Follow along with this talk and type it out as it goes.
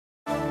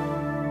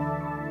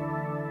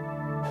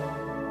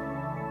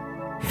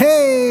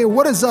Hey,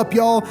 what is up,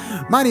 y'all?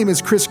 My name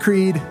is Chris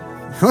Creed.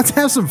 Let's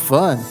have some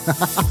fun.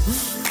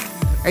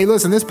 Hey,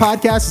 listen, this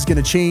podcast is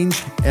going to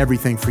change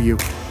everything for you.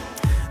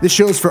 This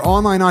show is for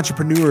online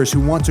entrepreneurs who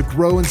want to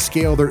grow and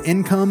scale their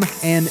income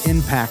and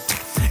impact.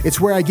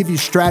 It's where I give you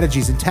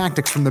strategies and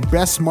tactics from the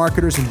best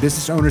marketers and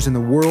business owners in the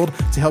world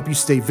to help you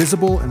stay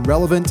visible and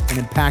relevant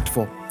and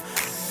impactful.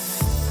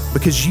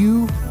 Because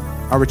you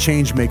are a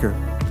change maker.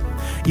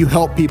 You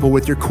help people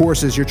with your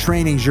courses, your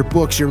trainings, your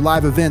books, your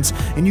live events,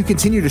 and you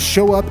continue to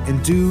show up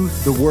and do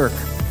the work.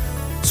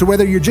 So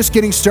whether you're just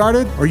getting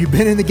started or you've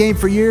been in the game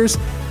for years,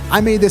 I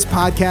made this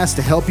podcast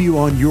to help you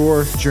on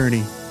your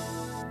journey.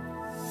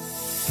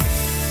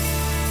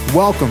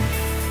 Welcome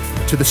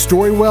to the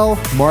Storywell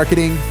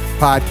Marketing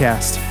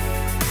Podcast.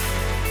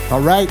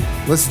 All right,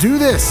 let's do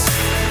this.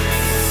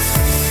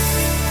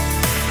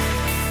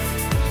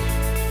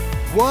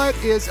 What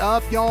is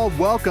up, y'all?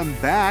 Welcome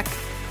back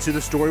to the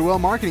Storywell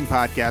Marketing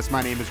Podcast.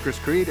 My name is Chris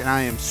Creed, and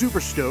I am super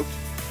stoked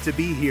to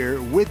be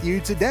here with you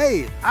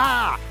today.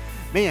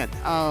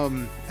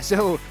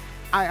 So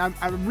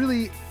I'm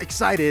really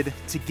excited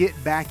to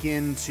get back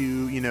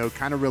into,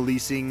 kind of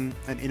releasing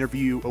an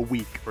interview a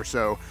week or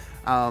so.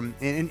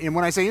 And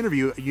when I say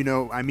interview,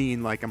 I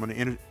mean like I'm going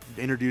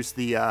to introduce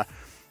the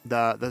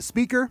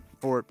speaker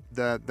or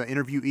the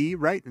interviewee,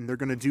 right? And they're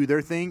going to do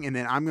their thing, and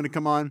then I'm going to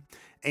come on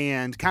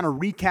and kind of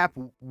recap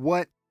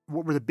what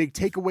were the big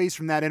takeaways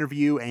from that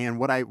interview and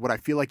what I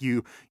feel like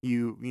you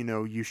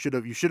should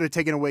have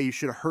taken away, you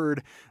should have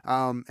heard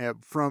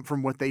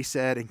from what they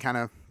said, and kind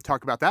of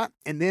talk about that.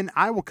 And then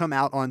I will come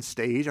out on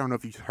stage. I don't know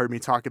if you've heard me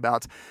talk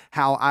about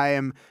how I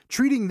am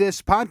treating this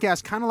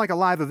podcast kind of like a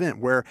live event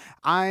where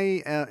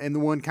I am the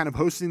one kind of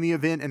hosting the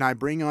event, and I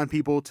bring on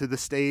people to the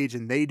stage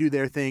and they do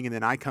their thing, and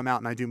then I come out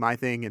and I do my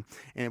thing,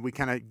 and we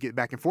kind of get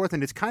back and forth,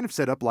 and it's kind of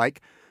set up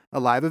like a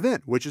live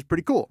event, which is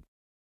pretty cool.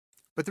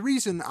 But the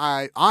reason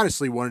I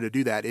honestly wanted to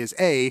do that is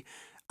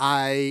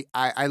I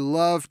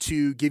love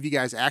to give you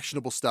guys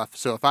actionable stuff.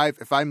 So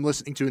if I'm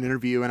listening to an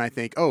interview and I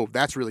think, oh,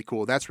 that's really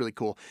cool,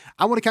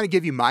 I want to kind of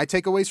give you my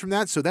takeaways from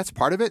that. So that's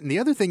part of it. And the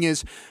other thing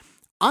is,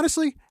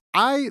 honestly,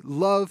 I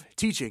love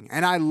teaching,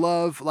 and I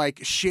love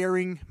like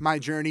sharing my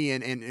journey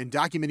and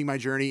documenting my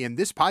journey. And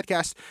this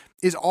podcast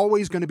is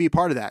always going to be a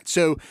part of that.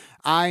 So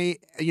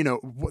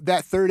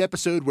that third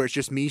episode where it's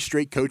just me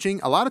straight coaching,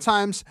 a lot of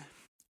times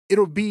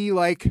it'll be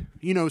like,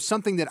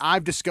 something that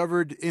I've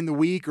discovered in the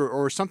week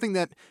or something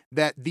that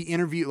the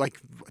interview, like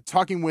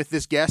talking with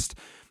this guest,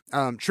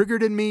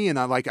 triggered in me. And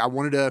I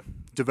wanted to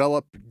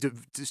develop,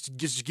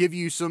 just give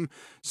you some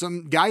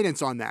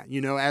guidance on that,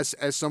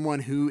 as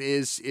someone who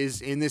is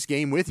in this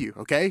game with you.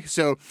 Okay.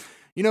 So,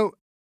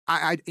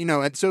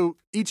 and so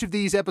each of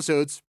these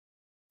episodes,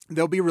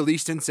 they'll be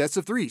released in sets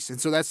of 3s.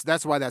 And so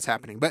that's why that's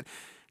happening. But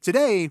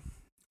today,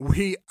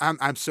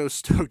 I'm so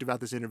stoked about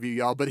this interview,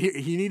 y'all. But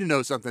you need to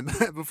know something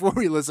before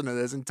we listen to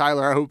this. And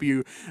Tyler, I hope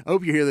you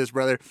hear this,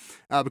 brother,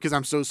 because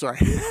I'm so sorry.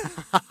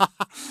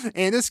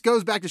 And this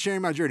goes back to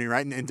sharing my journey,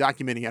 right, and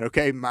documenting it.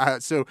 Okay,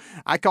 so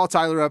I call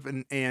Tyler up,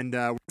 and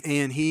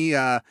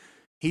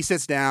he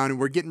sits down, and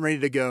we're getting ready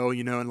to go,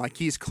 and like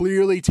he's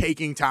clearly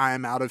taking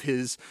time out of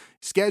his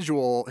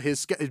schedule,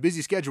 his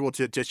busy schedule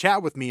to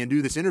chat with me and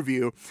do this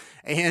interview.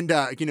 And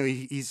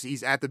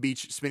he's at the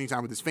beach spending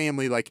time with his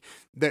family. Like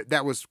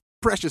that was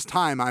precious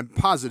time, I'm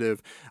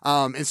positive.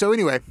 And so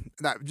anyway,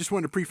 I just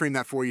wanted to pre-frame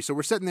that for you. So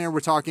we're sitting there, we're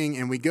talking,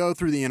 and we go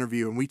through the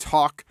interview, and we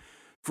talk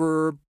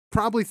for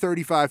probably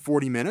 35,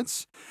 40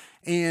 minutes.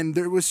 And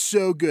it was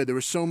so good. There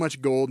was so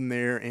much gold in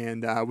there.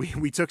 And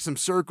we took some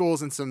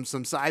circles and some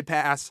side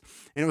paths,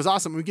 and it was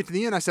awesome. When we get to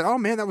the end, I said, oh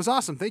man, that was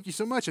awesome. Thank you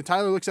so much. And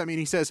Tyler looks at me and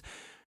he says,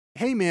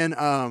 hey man,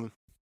 I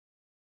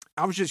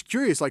was just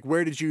curious, like,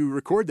 where did you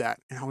record that?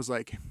 And I was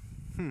like,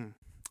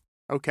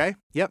 okay,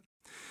 yep.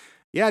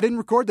 Yeah, I didn't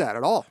record that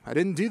at all. I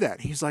didn't do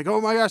that. He's like,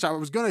 oh my gosh, I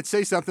was going to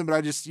say something, but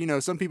I just,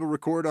 some people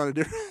record on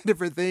a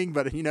different thing,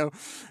 but, and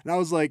I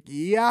was like,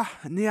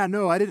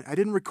 no, I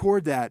didn't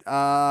record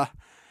that.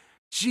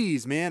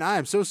 Geez, man, I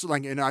am so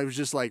like, and I was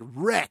just like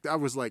wrecked. I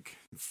was like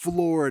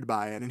floored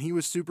by it. And he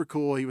was super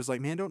cool. He was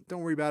like, man, don't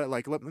worry about it.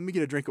 Like, let me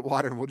get a drink of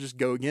water and we'll just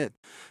go again.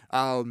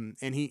 And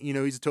he,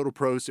 he's a total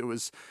pro. So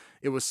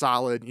it was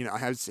solid.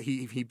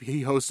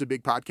 He hosts a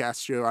big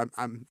podcast show.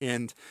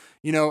 And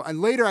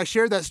later I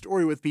shared that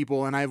story with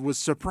people, and I was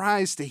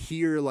surprised to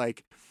hear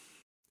like,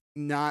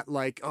 not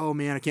like, oh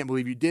man, I can't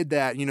believe you did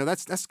that.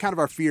 That's kind of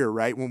our fear,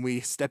 right? When we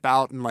step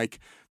out and like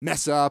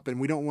mess up, and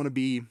we don't want to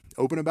be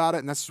open about it.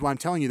 And that's why I'm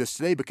telling you this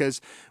today,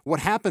 because what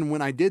happened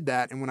when I did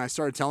that and when I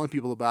started telling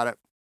people about it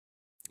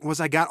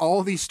was I got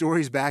all these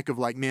stories back of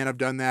like, man, I've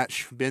done that,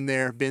 been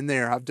there,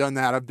 I've done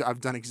that,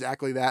 I've done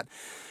exactly that.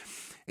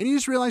 And you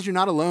just realize you're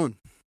not alone,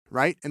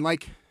 right? And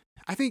like,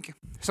 I think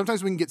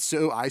sometimes we can get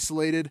so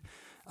isolated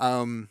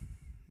in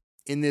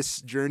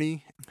this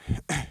journey.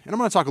 And I'm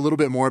going to talk a little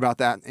bit more about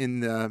that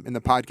in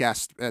the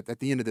podcast at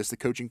the end of this, the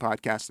coaching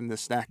podcast in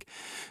this stack.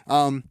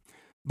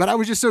 But I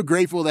was just so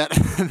grateful that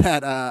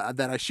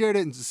I shared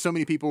it, and so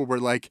many people were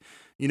like,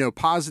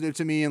 positive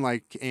to me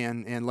and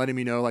and letting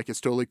me know like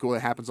it's totally cool.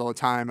 It happens all the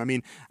time. I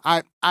mean,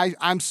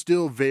 I'm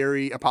still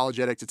very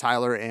apologetic to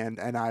Tyler, and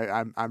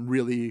I'm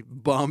really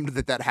bummed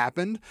that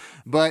happened,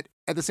 but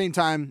at the same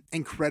time,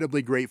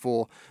 incredibly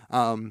grateful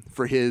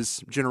for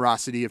his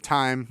generosity of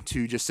time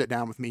to just sit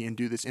down with me and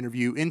do this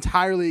interview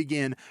entirely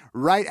again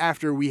right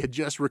after we had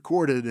just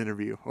recorded an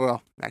interview.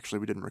 Well, actually,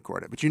 we didn't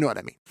record it, but you know what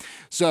I mean.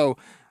 So,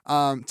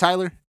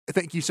 Tyler,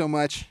 thank you so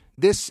much.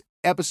 This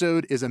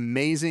episode is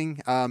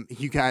amazing.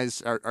 You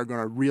guys are going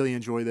to really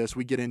enjoy this.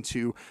 We get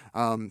into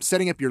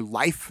setting up your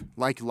life,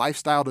 like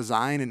lifestyle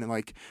design, and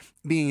like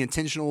being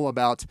intentional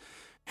about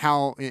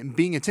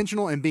being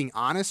intentional and being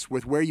honest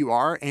with where you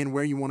are and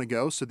where you want to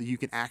go so that you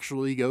can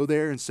actually go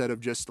there instead of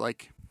just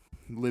like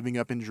living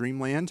up in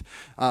dreamland.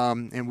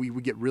 And we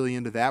get really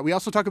into that. We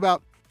also talk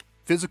about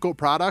physical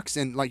products,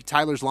 and like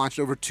Tyler's launched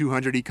over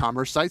 200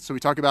 e-commerce sites. So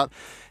we talk about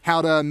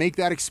how to make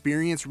that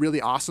experience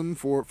really awesome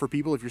for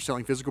people if you're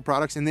selling physical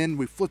products. And then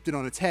we flipped it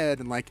on its head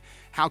and like,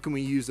 how can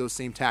we use those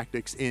same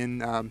tactics in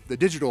the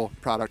digital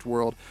product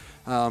world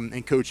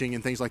and coaching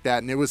and things like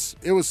that. And it was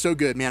so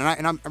good, man.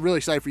 And I'm really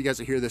excited for you guys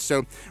to hear this.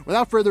 So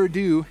without further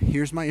ado,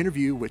 here's my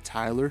interview with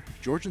Tyler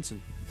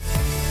Jorgensen.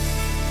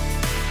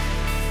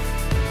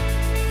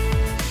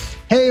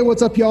 Hey,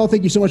 what's up, y'all?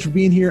 Thank you so much for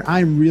being here.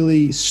 I'm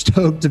really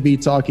stoked to be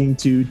talking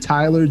to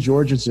Tyler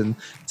Jorgensen.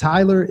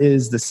 Tyler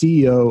is the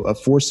CEO of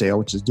For Sale,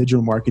 which is a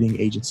digital marketing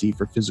agency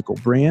for physical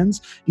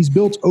brands. He's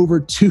built over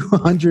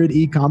 200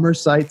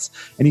 e-commerce sites,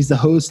 and he's the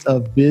host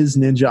of Biz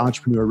Ninja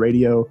Entrepreneur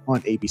Radio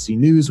on ABC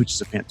News, which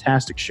is a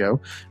fantastic show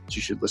that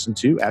you should listen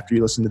to after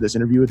you listen to this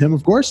interview with him,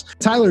 of course.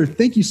 Tyler,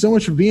 thank you so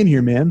much for being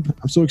here, man.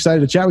 I'm so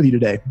excited to chat with you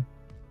today.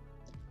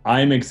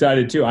 I'm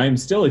excited too. I am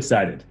still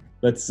excited.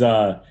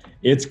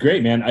 It's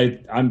great, man.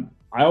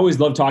 I always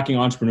love talking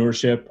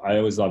entrepreneurship. I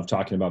always love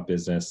talking about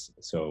business.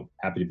 So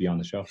happy to be on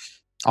the show.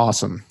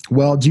 Awesome.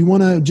 Well, do you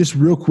want to just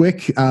real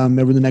quick,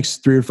 over the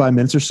next 3 or 5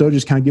 minutes or so,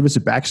 just kind of give us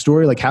a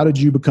backstory? Like, how did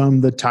you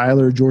become the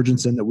Tyler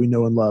Jorgensen that we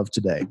know and love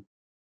today?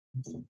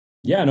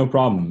 Yeah, no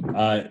problem.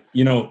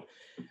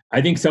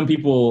 I think some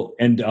people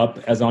end up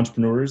as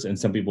entrepreneurs and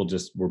some people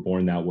just were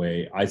born that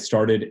way. I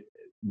started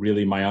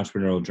really my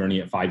entrepreneurial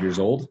journey at 5 years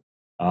old.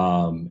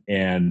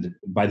 And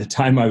by the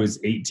time I was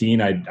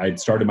 18, I'd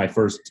started my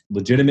first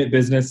legitimate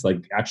business,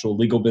 like actual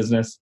legal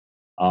business.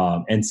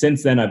 And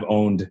since then I've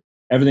owned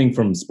everything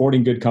from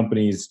sporting good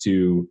companies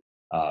to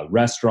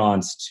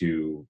restaurants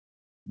to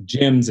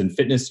gyms and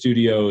fitness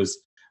studios,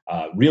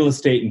 real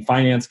estate and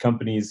finance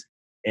companies.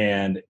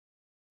 And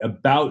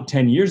about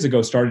 10 years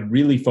ago, started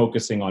really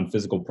focusing on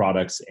physical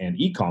products and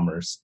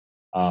e-commerce.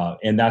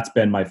 And that's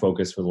been my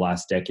focus for the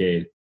last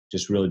decade,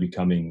 just really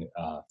becoming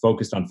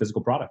focused on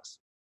physical products.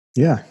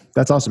 Yeah,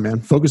 that's awesome,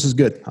 man. Focus is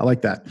good. I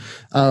like that.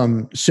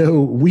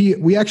 So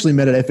we actually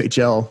met at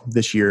FHL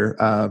this year,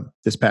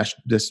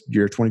 this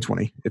year,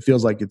 2020. It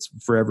feels like it's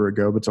forever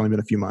ago, but it's only been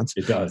a few months.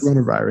 It does.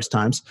 Coronavirus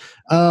times.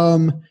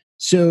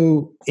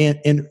 So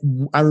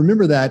I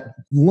remember that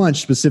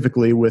lunch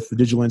specifically with the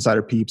Digital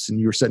Insider peeps, and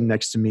you were sitting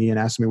next to me and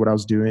asking me what I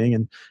was doing.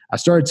 And I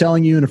started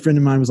telling you, and a friend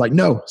of mine was like,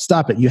 "No,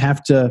 stop it. You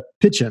have to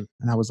pitch him."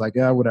 And I was like,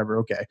 "Oh, whatever.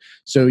 Okay."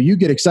 So you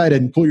get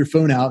excited and pull your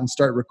phone out and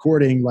start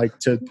recording, like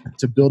to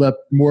build up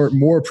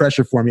more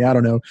pressure for me. I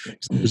don't know,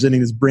 I'm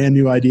presenting this brand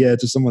new idea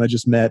to someone I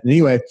just met. And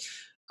anyway,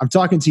 I'm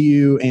talking to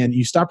you and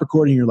you stop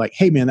recording. You're like,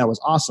 "Hey man, that was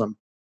awesome."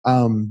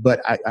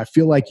 But I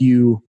feel like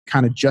you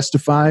kind of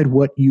justified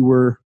what you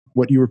were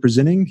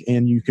presenting,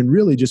 and you can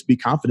really just be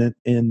confident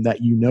in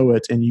that you know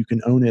it and you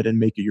can own it and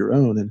make it your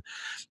own.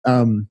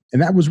 And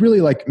that was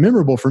really like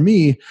memorable for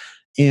me.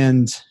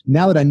 And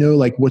now that I know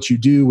like what you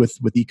do with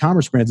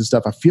e-commerce brands and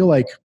stuff, I feel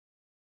like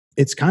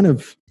it's kind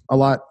of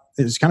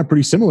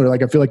pretty similar.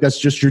 Like, I feel like that's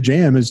just your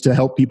jam, is to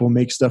help people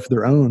make stuff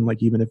their own.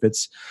 Like, even if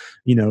it's,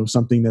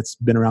 something that's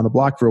been around the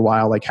block for a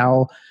while, like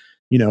how,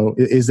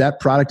 is that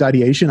product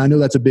ideation? I know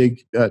that's a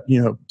big,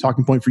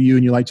 talking point for you,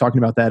 and you like talking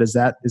about that. Is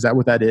that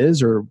what that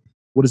is, or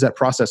what does that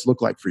process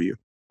look like for you?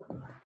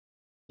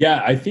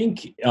 Yeah, I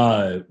think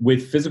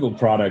with physical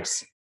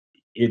products,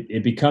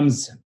 it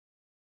becomes,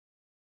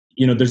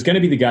 there's going to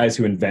be the guys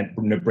who invent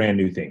brand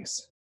new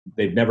things.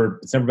 It's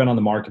never been on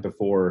the market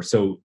before.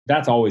 So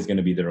that's always going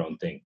to be their own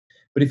thing.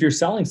 But if you're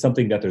selling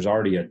something that there's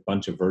already a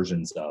bunch of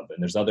versions of,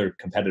 and there's other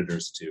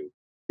competitors too,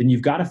 then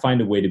you've got to find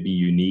a way to be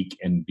unique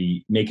and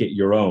make it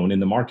your own in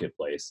the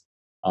marketplace.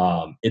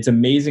 It's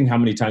amazing how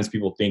many times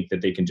people think that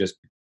they can just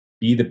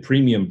be the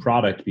premium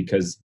product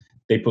because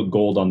they put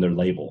gold on their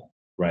label,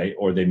 right?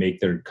 Or they make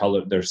their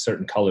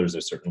certain colors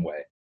a certain way.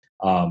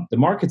 The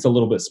market's a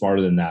little bit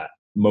smarter than that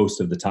most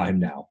of the time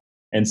now.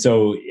 And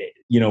so,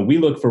 we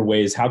look for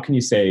ways, how can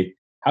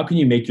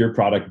you make your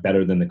product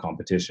better than the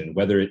competition?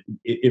 Whether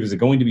it is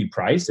going to be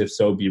priced, if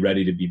so, be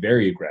ready to be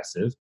very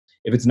aggressive.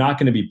 If it's not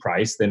going to be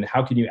priced, then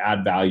how can you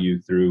add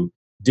value through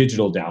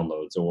digital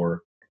downloads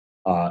or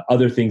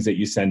other things that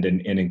you send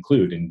and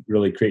include, and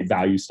really create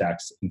value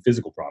stacks in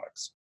physical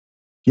products?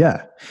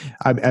 Yeah.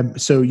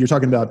 So you're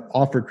talking about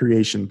offer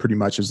creation pretty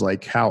much, is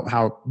like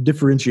how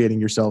differentiating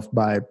yourself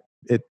by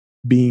it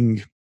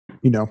being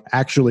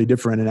actually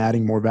different and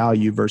adding more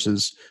value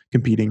versus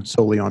competing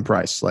solely on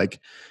price. Like,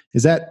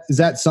 is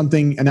that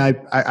something? And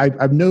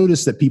I've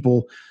noticed that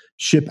people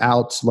ship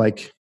out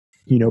like,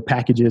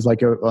 packages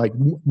like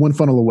One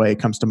Funnel Away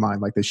comes to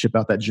mind. Like they ship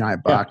out that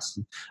giant box.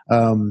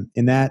 Yeah.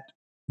 And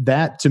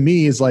that to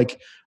me is like,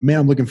 man,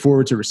 I'm looking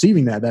forward to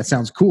receiving that. That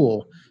sounds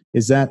cool.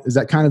 Is that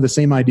kind of the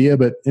same idea,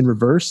 but in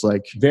reverse?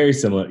 Like very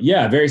similar.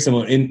 Yeah, very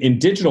similar. In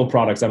digital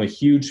products, I'm a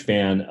huge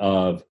fan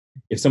of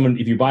if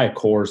you buy a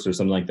course or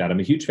something like that, I'm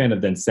a huge fan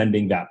of then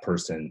sending that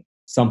person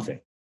something.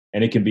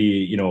 And it can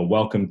be, a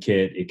welcome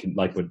kit. It can,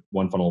 like what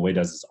One Funnel Away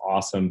does is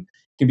awesome.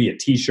 It can be a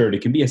t-shirt.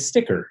 It can be a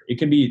sticker. It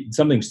can be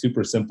something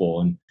super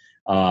simple. And,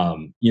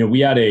 we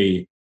had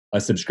a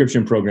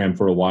subscription program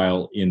for a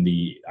while in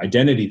the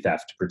identity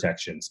theft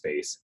protection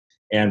space.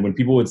 And when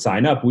people would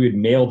sign up, we would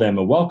mail them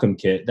a welcome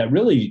kit that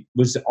really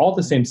was all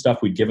the same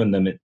stuff we'd given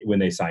them when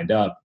they signed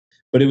up.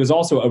 But it was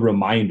also a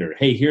reminder,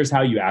 hey, here's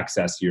how you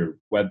access the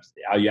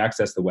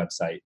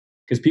website.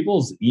 Because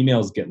people's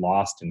emails get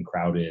lost and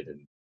crowded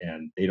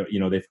and they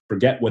don't, they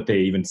forget what they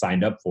even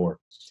signed up for.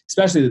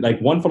 Especially like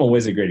One Funnel Away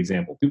is a great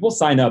example. People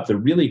sign up, they're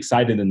really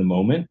excited in the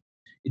moment.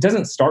 It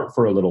doesn't start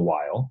for a little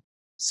while.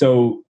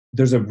 So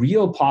there's a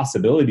real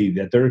possibility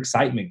that their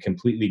excitement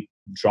completely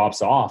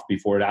drops off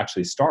before it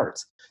actually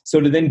starts. So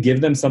to then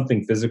give them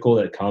something physical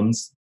that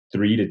comes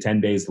 3 to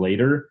 10 days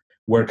later,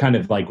 where it kind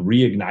of like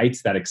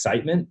reignites that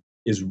excitement,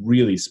 is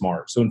really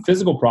smart. So in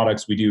physical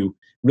products, we do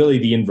really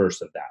the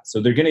inverse of that.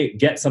 So they're going to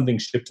get something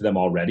shipped to them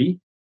already.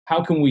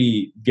 How can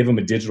we give them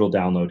a digital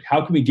download?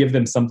 How can we give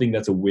them something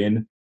that's a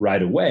win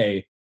right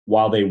away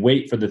while they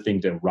wait for the thing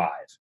to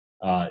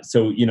arrive?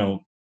 So,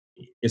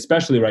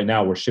 especially right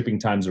now where shipping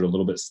times are a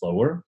little bit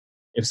slower,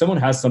 if someone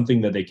has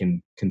something that they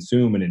can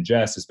consume and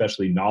ingest,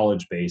 especially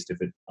knowledge-based,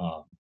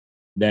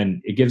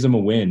 then it gives them a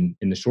win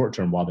in the short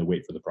term while they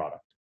wait for the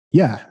product.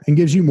 Yeah, and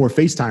gives you more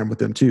face time with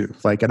them too.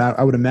 Like, and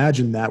I would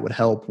imagine that would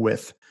help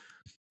with,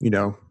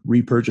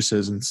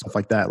 repurchases and stuff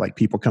like that, like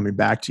people coming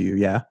back to you.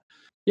 Yeah.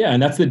 Yeah,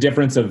 and that's the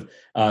difference of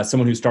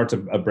someone who starts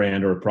a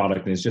brand or a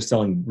product and is just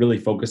really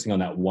focusing on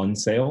that one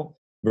sale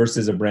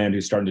versus a brand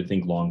who's starting to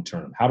think long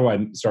term. How do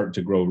I start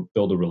to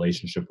build a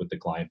relationship with the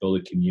client,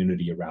 build a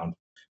community around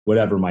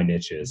whatever my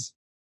niche is?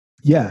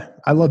 Yeah,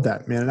 I love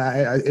that, man.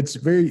 And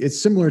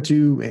it's similar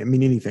to,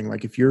 anything.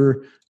 Like if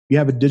you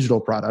have a digital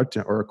product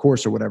or a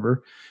course or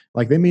whatever,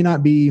 like they may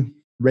not be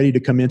ready to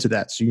come into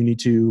that. So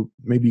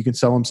maybe you can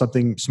sell them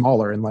something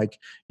smaller and like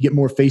get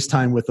more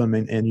FaceTime with them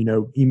and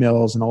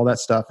emails and all that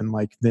stuff. And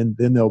like, then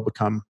they'll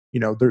become,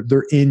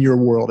 they're in your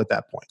world at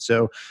that point.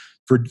 So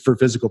for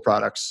physical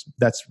products,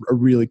 that's a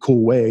really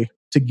cool way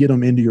to get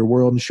them into your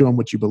world and show them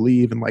what you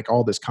believe and like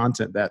all this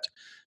content that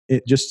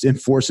it just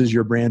enforces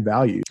your brand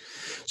value.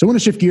 So I want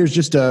to shift gears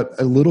just a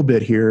little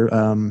bit here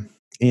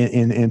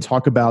and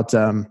talk about,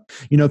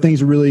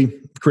 things are really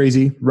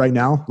crazy right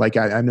now. Like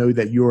I know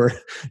that you're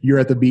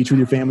at the beach with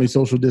your family,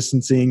 social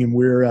distancing, and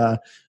we're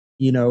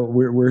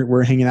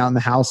hanging out in the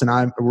house,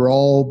 and we're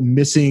all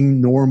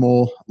missing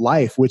normal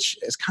life, which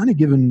has kind of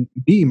given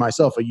me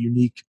myself a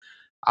unique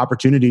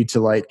opportunity to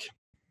like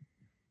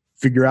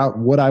figure out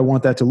what I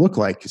want that to look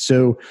like.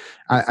 So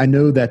I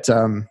know that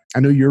I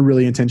know you're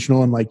really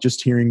intentional, and like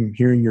just hearing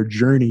your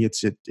journey,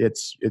 it's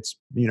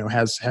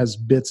has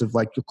bits of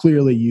like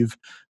clearly you've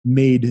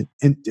made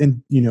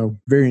and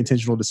very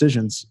intentional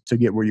decisions to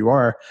get where you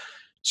are.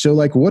 So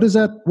like what does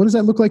that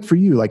look like for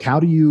you? Like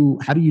how do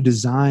you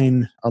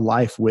design a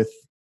life with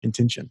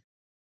intention?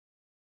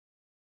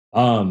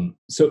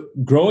 So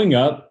growing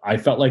up, I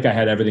felt like I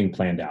had everything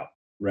planned out,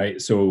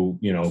 right? So,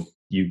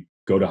 you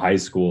go to high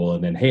school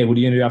and then, hey, what are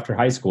you going to do after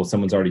high school?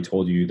 Someone's already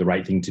told you the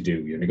right thing to do.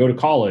 You're going to go to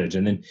college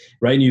and then,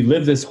 right. And you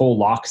live this whole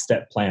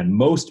lockstep plan.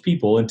 Most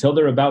people, until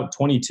they're about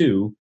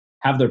 22,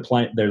 have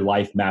their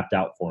life mapped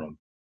out for them.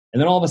 And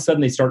then all of a sudden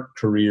they start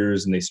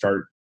careers and they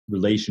start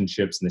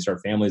relationships and they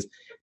start families,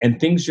 and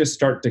things just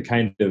start to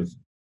kind of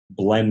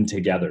blend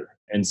together.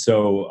 And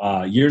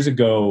so years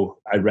ago,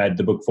 I read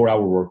the book 4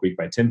 Hour Workweek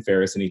by Tim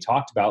Ferriss, and he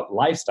talked about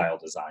lifestyle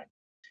design.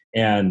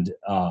 And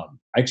I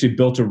actually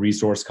built a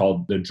resource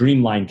called the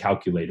Dreamline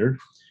Calculator.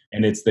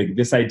 And it's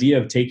this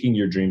idea of taking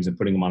your dreams and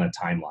putting them on a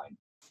timeline.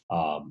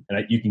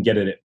 You can get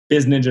it at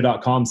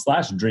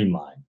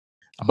bizninja.com/dreamline.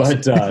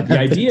 But the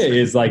idea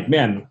is like,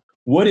 man,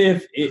 what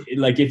if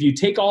if you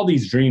take all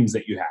these dreams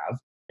that you have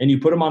and you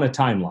put them on a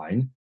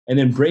timeline and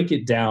then break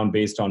it down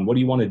based on what do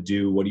you want to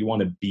do? What do you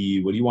want to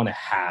be? What do you want to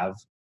have?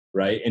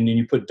 Right. And then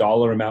you put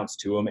dollar amounts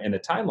to them and a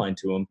timeline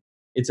to them.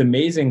 It's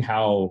amazing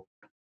how,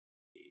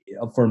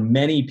 for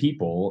many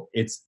people,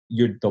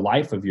 the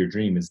life of your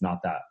dream is not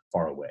that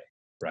far away,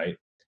 right?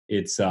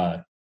 It's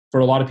for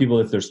a lot of people,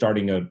 if they're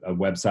starting a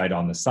website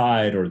on the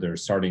side, or they're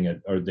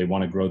or they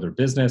want to grow their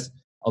business,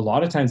 a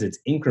lot of times it's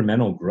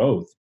incremental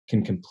growth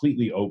can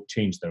completely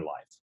change their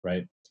life,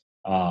 right?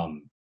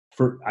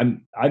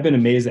 I've been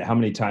amazed at how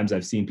many times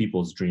I've seen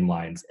people's dream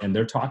lines, and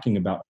they're talking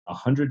about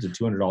 $100 to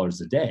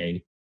 $200 a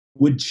day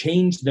would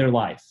change their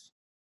life.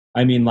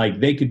 I mean, like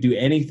they could do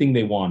anything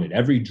they wanted.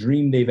 Every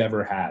dream they've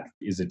ever had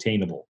is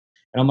attainable.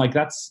 And I'm like,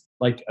 that's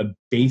like a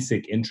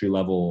basic entry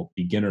level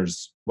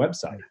beginner's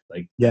website.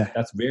 Like Yeah.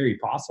 that's very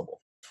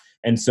possible.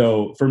 And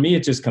so for me,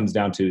 it just comes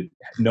down to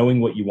knowing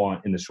what you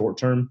want in the short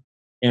term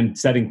and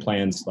setting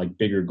plans, like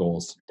bigger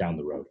goals down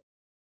the road.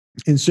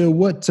 And so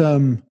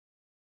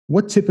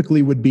what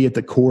typically would be at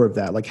the core of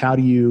that? Like, how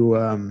do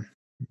you,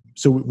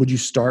 so would you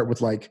start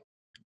with like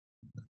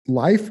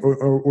life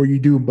or you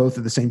do both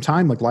at the same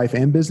time, like life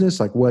and business?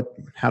 Like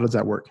how does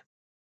that work?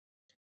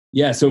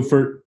 Yeah. So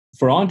for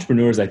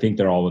entrepreneurs, I think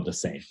they're all the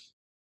same,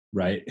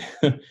 right?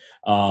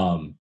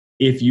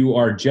 If you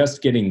are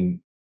just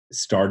getting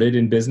started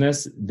in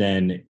business,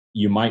 then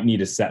you might need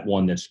to set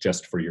one that's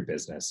just for your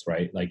business,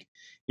 right? Like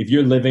if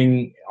you're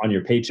living on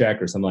your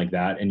paycheck or something like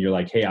that, and you're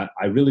like, hey,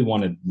 I really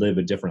want to live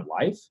a different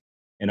life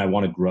and I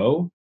want to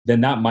grow, then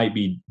that might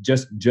be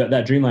just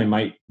that Dreamline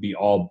might be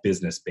all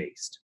business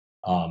based.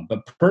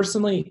 But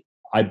personally,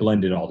 I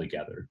blend it all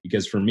together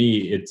because for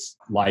me, it's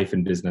life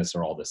and business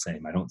are all the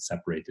same. I don't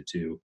separate the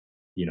two.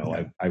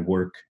 Yeah. I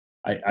work,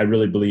 I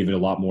really believe in a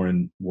lot more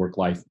in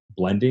work-life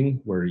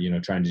blending where,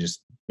 trying to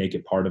just make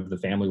it part of the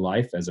family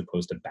life as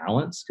opposed to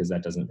balance, because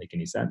that doesn't make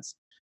any sense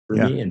for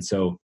Yeah. me. And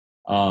so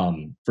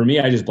for me,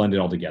 I just blend it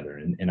all together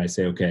and I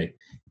say, okay.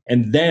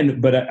 And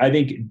then, but I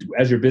think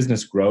as your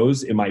business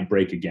grows, it might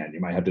break again. You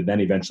might have to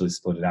then eventually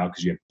split it out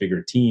because you have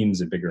bigger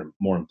teams and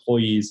more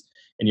employees,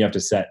 and you have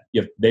to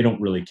they don't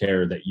really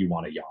care that you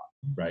want a yacht,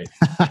 right?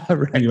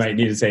 Right. You might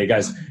need to say,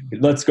 guys,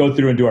 let's go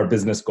through and do our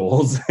business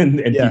goals and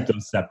Yeah. keep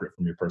those separate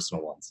from your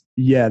personal ones.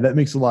 Yeah, that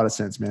makes a lot of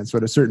sense, man. So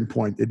at a certain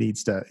point, it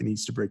needs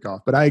to break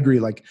off. But I agree.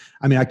 Like,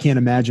 I mean, I can't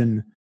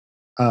imagine,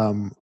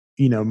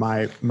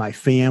 my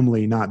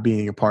family not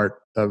being a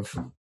part of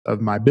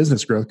my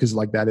business growth because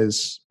like that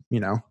is,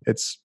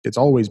 it's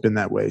always been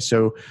that way.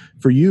 So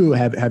for you,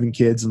 having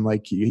kids and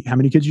like, how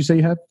many kids you say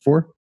you have?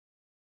 4?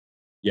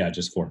 Yeah,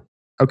 just 4.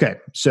 Okay,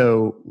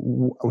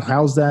 so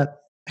how's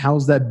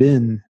that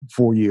been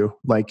for you?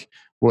 Like,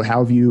 well,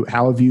 how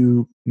have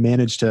you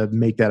managed to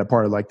make that a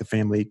part of like the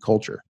family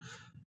culture?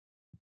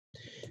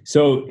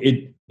 So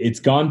it's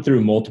gone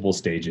through multiple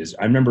stages.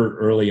 I remember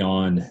early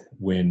on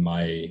when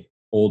my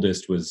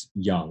oldest was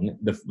young,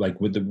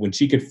 when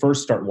she could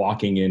first start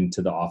walking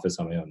into the office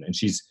on my own, and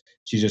she's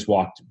just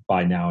walked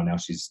by now, and now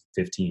she's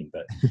 15.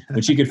 But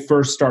when she could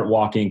first start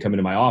walking, come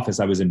into my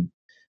office, I was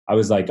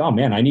like, oh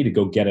man, I need to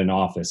go get an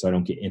office so I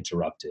don't get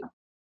interrupted.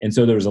 And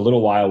so there was a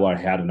little while where I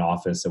had an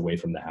office away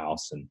from the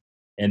house,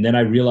 and then I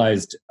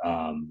realized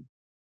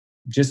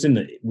just in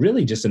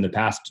the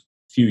past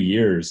few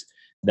years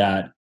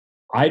that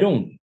I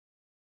don't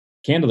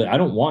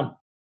want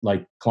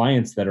like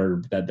clients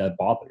that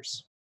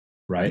bothers,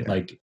 right? Yeah.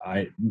 Like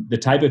the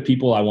type of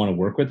people I want to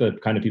work with are the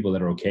kind of people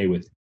that are okay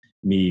with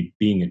me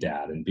being a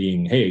dad and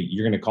being, hey,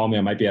 you're going to call me,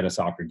 I might be at a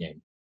soccer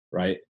game,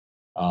 right?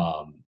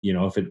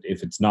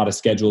 If it's not a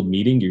scheduled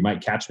meeting, you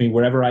might catch me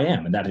wherever I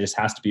am, and that just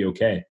has to be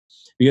okay.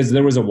 Because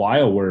there was a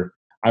while where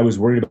I was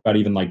worried about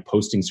even like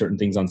posting certain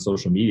things on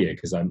social media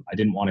because I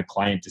didn't want a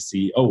client to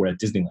see, oh, we're at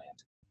Disneyland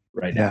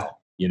right now.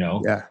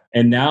 Yeah.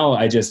 And now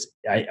I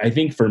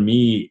think for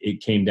me,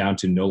 it came down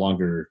to no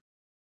longer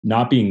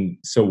not being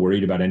so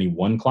worried about any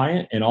one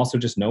client, and also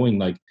just knowing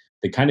like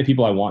the kind of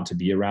people I want to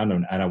be around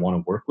and I want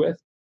to work with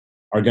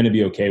are going to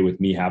be okay with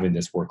me having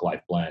this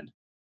work-life blend.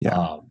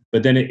 Yeah.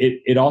 But then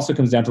it also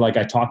comes down to like,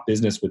 I talk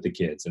business with the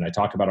kids and I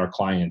talk about our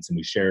clients and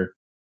we share.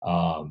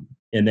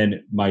 And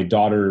then my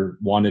daughter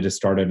wanted to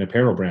start an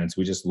apparel brand. So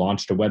we just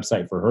launched a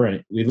website for her,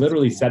 and we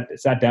literally sat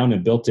down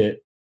and built it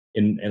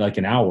in like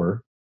an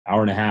hour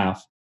and a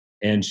half.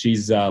 And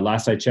she's,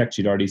 last I checked,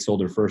 she'd already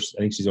sold I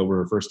think she's over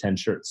her first 10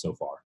 shirts so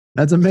far.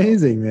 That's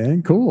amazing,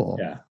 man. Cool.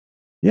 Yeah.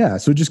 Yeah.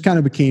 So it just kind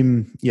of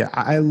became,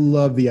 I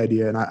love the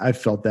idea. And I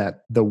felt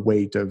that the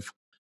weight of,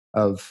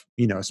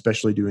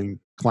 especially doing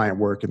client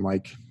work and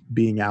like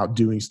being out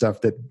doing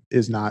stuff that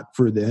is not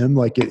for them.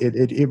 Like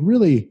it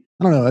really,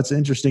 I don't know, that's an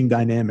interesting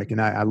dynamic.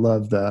 And I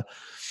love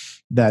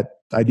that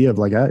idea of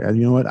like, you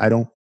know what? I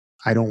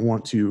don't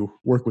want to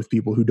work with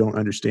people who don't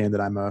understand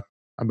that I'm a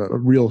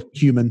real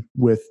human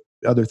with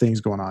other things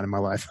going on in my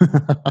life.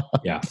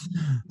 Yeah.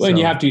 Well, and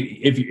you have to,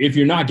 if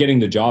you're not getting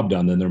the job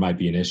done, then there might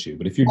be an issue.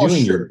 But if you're but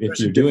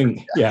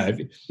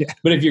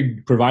if you're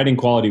providing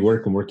quality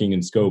work and working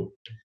in scope,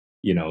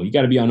 you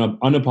got to be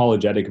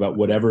unapologetic about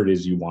whatever it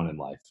is you want in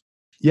life.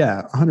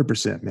 Yeah,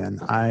 100%, man.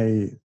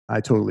 I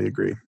totally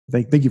agree.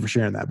 Thank you for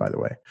sharing that, by the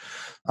way.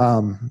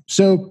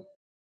 So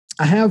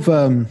I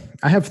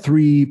have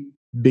 3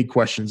 big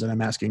questions that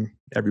I'm asking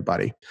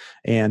everybody,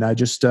 and I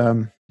just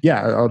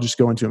I'll just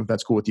go into them if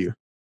that's cool with you.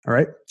 All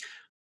right.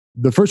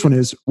 The first one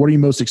is, what are you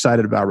most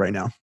excited about right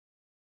now?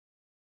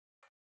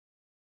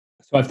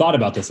 So I've thought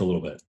about this a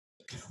little bit.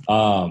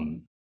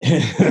 And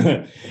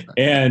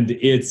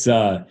it's,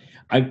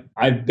 I've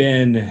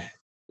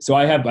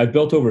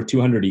built over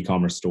 200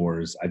 e-commerce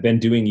stores. I've been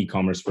doing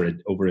e-commerce for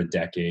over a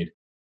decade.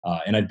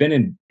 And I've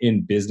been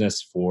in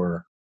business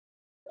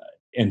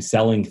and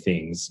selling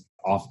things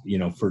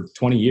for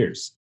 20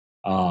 years.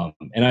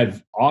 And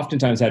I've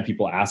oftentimes had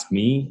people ask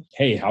me,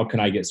 hey, how can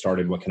I get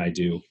started? What can I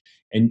do?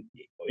 And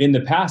in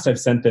the past, I've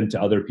sent them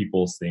to other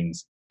people's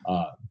things,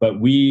 but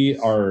we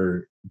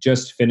are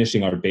just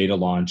finishing our beta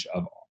launch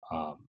of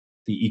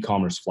the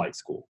e-commerce flight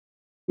school,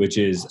 which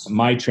is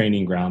my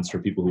training grounds for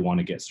people who want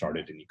to get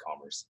started in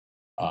e-commerce.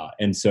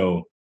 And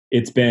so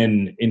it's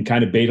been in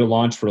kind of beta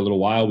launch for a little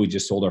while. We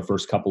just sold our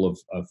first couple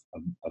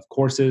of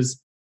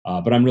courses,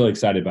 but I'm really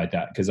excited about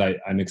that because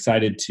I'm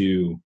excited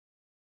to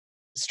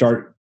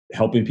start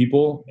helping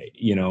people,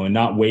 and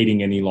not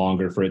waiting any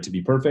longer for it to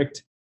be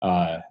perfect.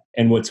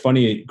 And what's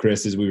funny,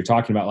 Chris, is we were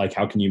talking about like,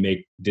 how can you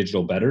make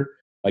digital better?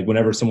 Like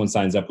whenever someone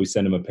signs up, we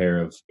send them a pair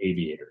of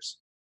aviators.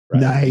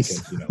 Right?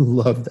 Nice. Because,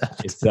 love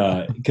that. It's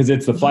because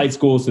it's the flight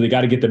school. So they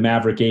got to get the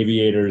Maverick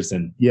aviators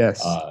and,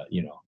 yes,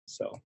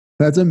 so.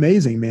 That's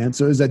amazing, man.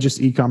 So is that just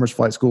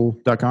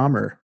ecommerceflightschool.com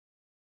or?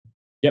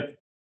 Yep.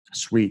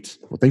 Sweet.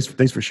 Well,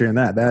 thanks for sharing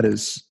that. That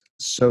is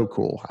so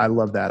cool. I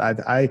love that.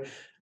 I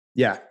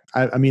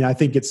mean, I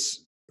think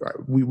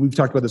we've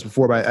talked about this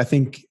before, but I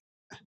think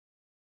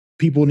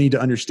people need to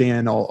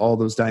understand all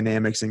those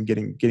dynamics and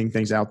getting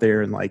things out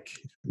there and like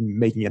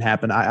making it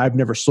happen. I've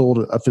never sold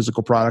a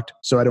physical product,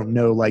 so I don't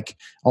know like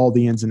all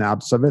the ins and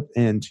outs of it.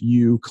 And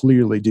you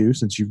clearly do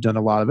since you've done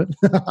a lot of it.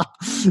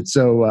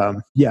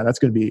 So that's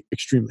going to be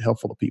extremely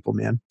helpful to people,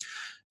 man.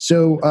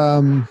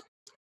 So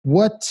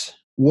what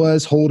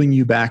was holding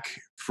you back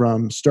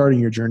from starting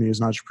your journey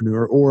as an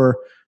entrepreneur, or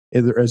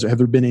have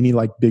there been any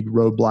like big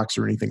roadblocks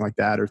or anything like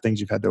that, or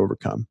things you've had to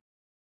overcome?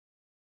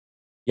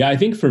 Yeah, I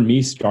think for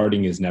me,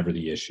 starting is never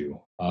the issue.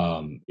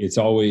 It's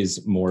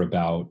always more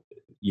about,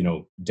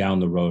 down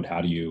the road,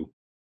 how do you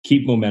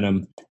keep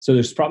momentum? So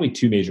there's probably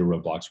two major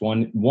roadblocks.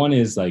 One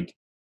is like,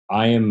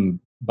 I am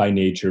by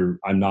nature,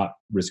 I'm not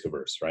risk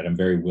averse, right? I'm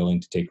very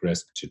willing to take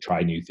risk, to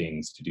try new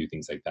things, to do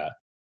things like that.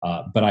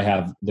 But I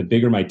have, the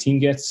bigger my team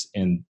gets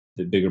and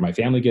the bigger my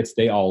family gets,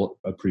 they all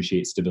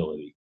appreciate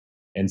stability.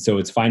 And so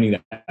it's finding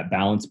that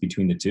balance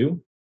between the two.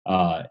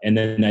 And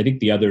then I think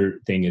the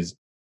other thing is,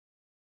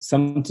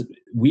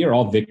 we are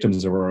all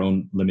victims of our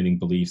own limiting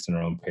beliefs and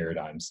our own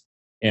paradigms.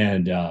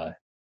 And,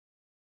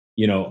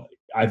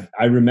 I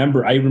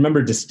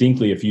remember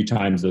distinctly a few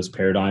times those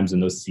paradigms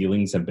and those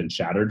ceilings have been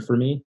shattered for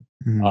me.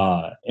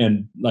 Mm-hmm.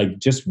 And like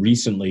just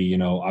recently,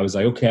 I was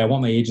like, okay, I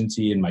want my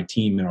agency and my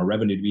team and our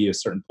revenue to be at a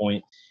certain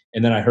point.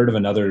 And then I heard of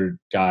another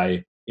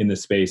guy in the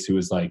space who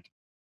was like,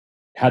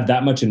 had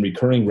that much in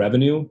recurring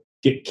revenue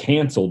get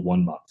canceled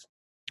 1 month.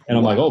 And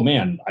I'm like, oh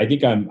man, I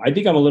think I'm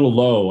a little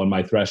low on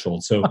my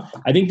threshold. So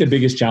I think the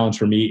biggest challenge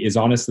for me is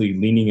honestly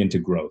leaning into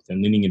growth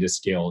and leaning into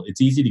scale.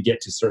 It's easy to get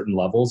to certain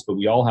levels, but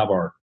we all have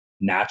our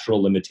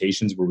natural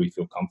limitations where we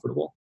feel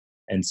comfortable.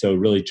 And so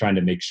really trying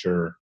to make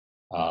sure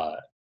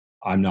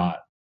I'm not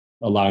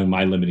allowing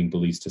my limiting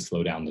beliefs to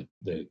slow down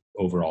the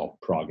overall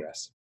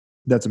progress.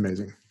 That's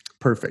amazing.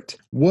 Perfect.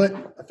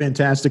 What a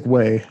fantastic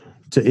way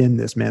to end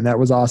this, man. That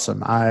was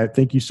awesome. I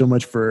thank you so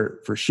much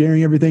for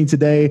sharing everything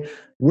today.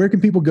 Where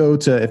can people go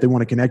to if they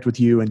want to connect with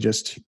you and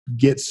just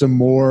get some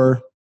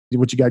more,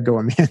 what you got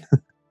going, man?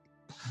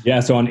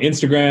 Yeah. So on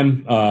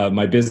Instagram,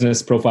 my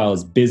business profile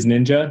is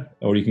BizNinja,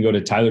 or you can go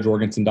to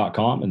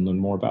tylerjorgensen.com and learn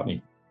more about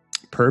me.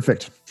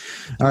 Perfect.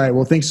 All right.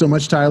 Well, thanks so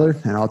much, Tyler.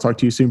 And I'll talk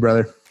to you soon,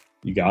 brother.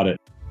 You got it.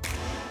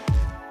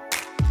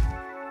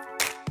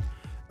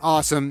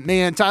 Awesome,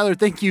 man. Tyler,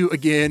 thank you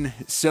again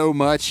so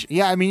much.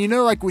 Yeah, I mean,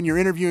 like when you're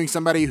interviewing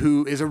somebody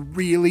who is a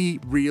really,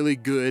 really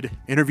good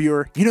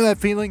interviewer, you know that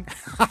feeling?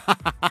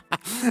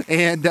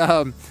 and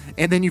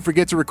then you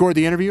forget to record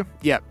the interview.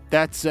 Yeah,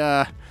 that's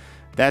a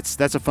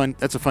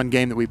fun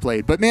game that we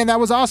played. But man, that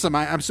was awesome.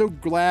 I'm so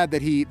glad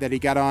that he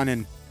got on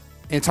and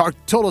talk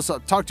to us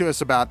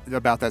about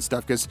that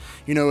stuff, because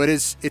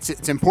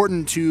it's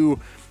important to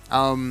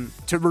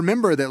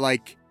remember that,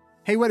 like,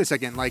 hey, wait a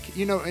second, like,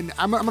 and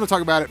I'm going to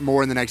talk about it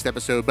more in the next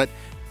episode, but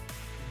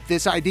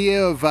this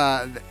idea of,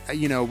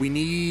 we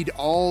need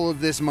all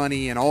of this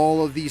money and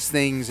all of these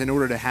things in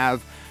order to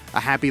have a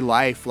happy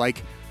life.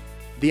 Like,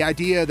 the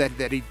idea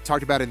that he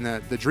talked about in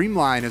the dream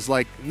line is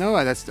like,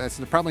 no, that's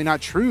probably not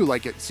true.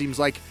 Like, it seems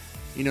like,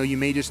 you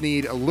may just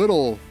need a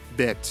little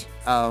bit,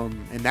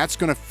 and that's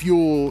going to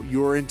fuel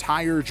your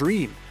entire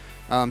dream.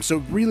 So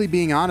really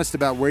being honest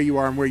about where you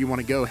are and where you want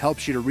to go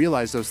helps you to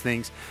realize those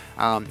things.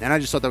 And I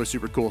just thought that was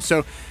super cool.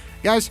 So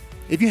guys,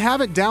 if you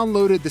haven't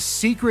downloaded the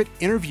secret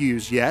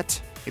interviews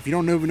yet, if you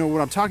don't even know what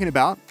I'm talking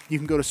about, you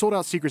can go to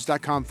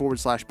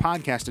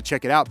soldoutsecrets.com/podcast to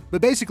check it out.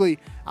 But basically,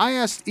 I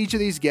asked each of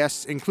these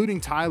guests, including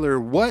Tyler,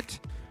 what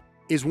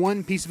is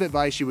one piece of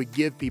advice you would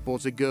give people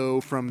to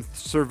go from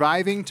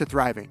surviving to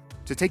thriving,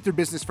 to take their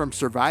business from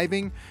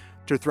surviving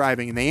to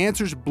thriving. And the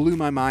answers blew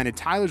my mind, and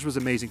Tyler's was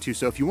amazing too.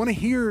 So if you want to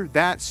hear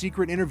that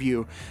secret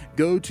interview,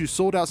 go to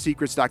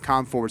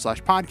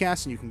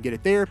soldoutsecrets.com/podcast and you can get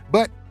it there.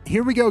 But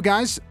here we go,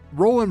 guys,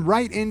 rolling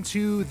right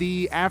into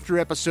the after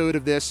episode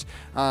of this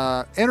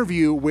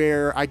interview,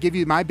 where I give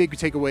you my big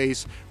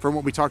takeaways from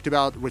what we talked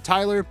about with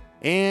Tyler.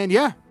 And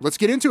yeah, let's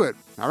get into it.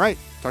 All right,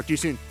 talk to you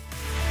soon.